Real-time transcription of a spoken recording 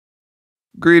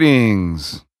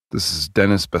Greetings! This is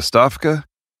Dennis Bestafka,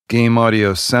 game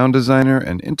audio sound designer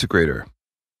and integrator.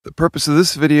 The purpose of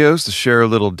this video is to share a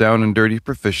little down and dirty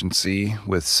proficiency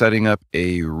with setting up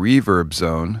a reverb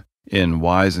zone in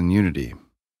Wwise Unity.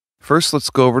 First, let's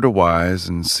go over to Wwise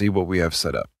and see what we have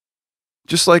set up.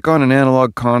 Just like on an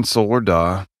analog console or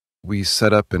DAW, we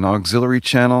set up an auxiliary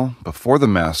channel before the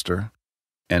master,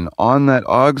 and on that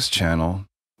aux channel,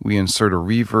 we insert a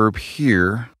reverb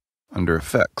here under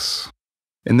Effects.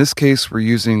 In this case, we're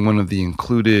using one of the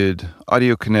included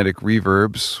audio-kinetic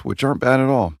reverbs, which aren't bad at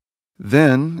all.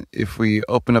 Then, if we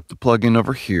open up the plugin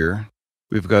over here,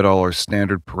 we've got all our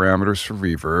standard parameters for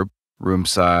reverb: room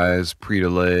size,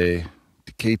 pre-delay,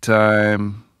 decay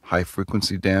time,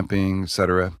 high-frequency damping,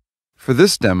 etc. For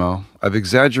this demo, I've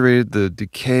exaggerated the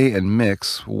decay and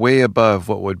mix way above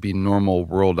what would be normal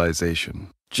worldization,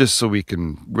 just so we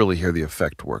can really hear the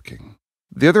effect working.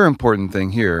 The other important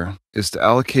thing here is to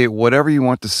allocate whatever you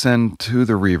want to send to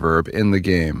the reverb in the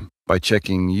game by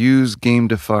checking Use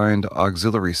Game-Defined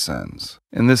Auxiliary Sends,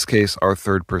 in this case our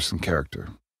third-person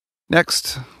character.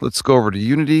 Next, let's go over to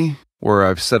Unity, where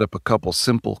I've set up a couple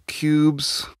simple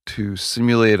cubes to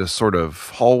simulate a sort of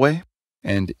hallway.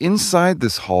 And inside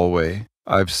this hallway,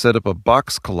 I've set up a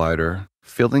box collider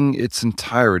filling its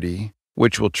entirety,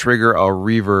 which will trigger our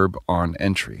reverb on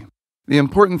entry. The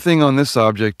important thing on this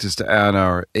object is to add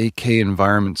our AK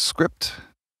environment script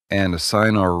and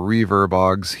assign our reverb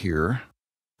aux here.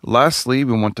 Lastly,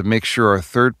 we want to make sure our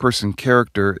third-person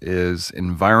character is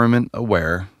environment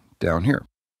aware down here.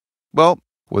 Well,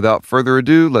 without further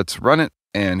ado, let's run it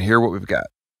and hear what we've got.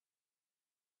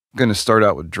 I'm going to start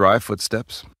out with dry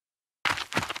footsteps.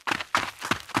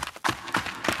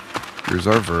 Here's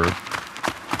our verb.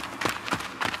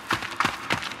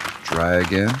 Dry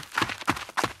again.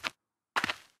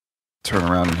 Turn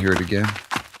around and hear it again.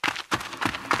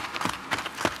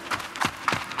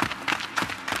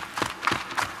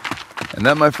 And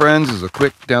that, my friends, is a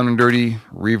quick down and dirty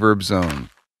reverb zone.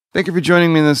 Thank you for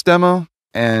joining me in this demo,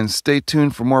 and stay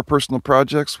tuned for more personal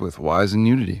projects with Wwise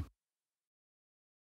Unity.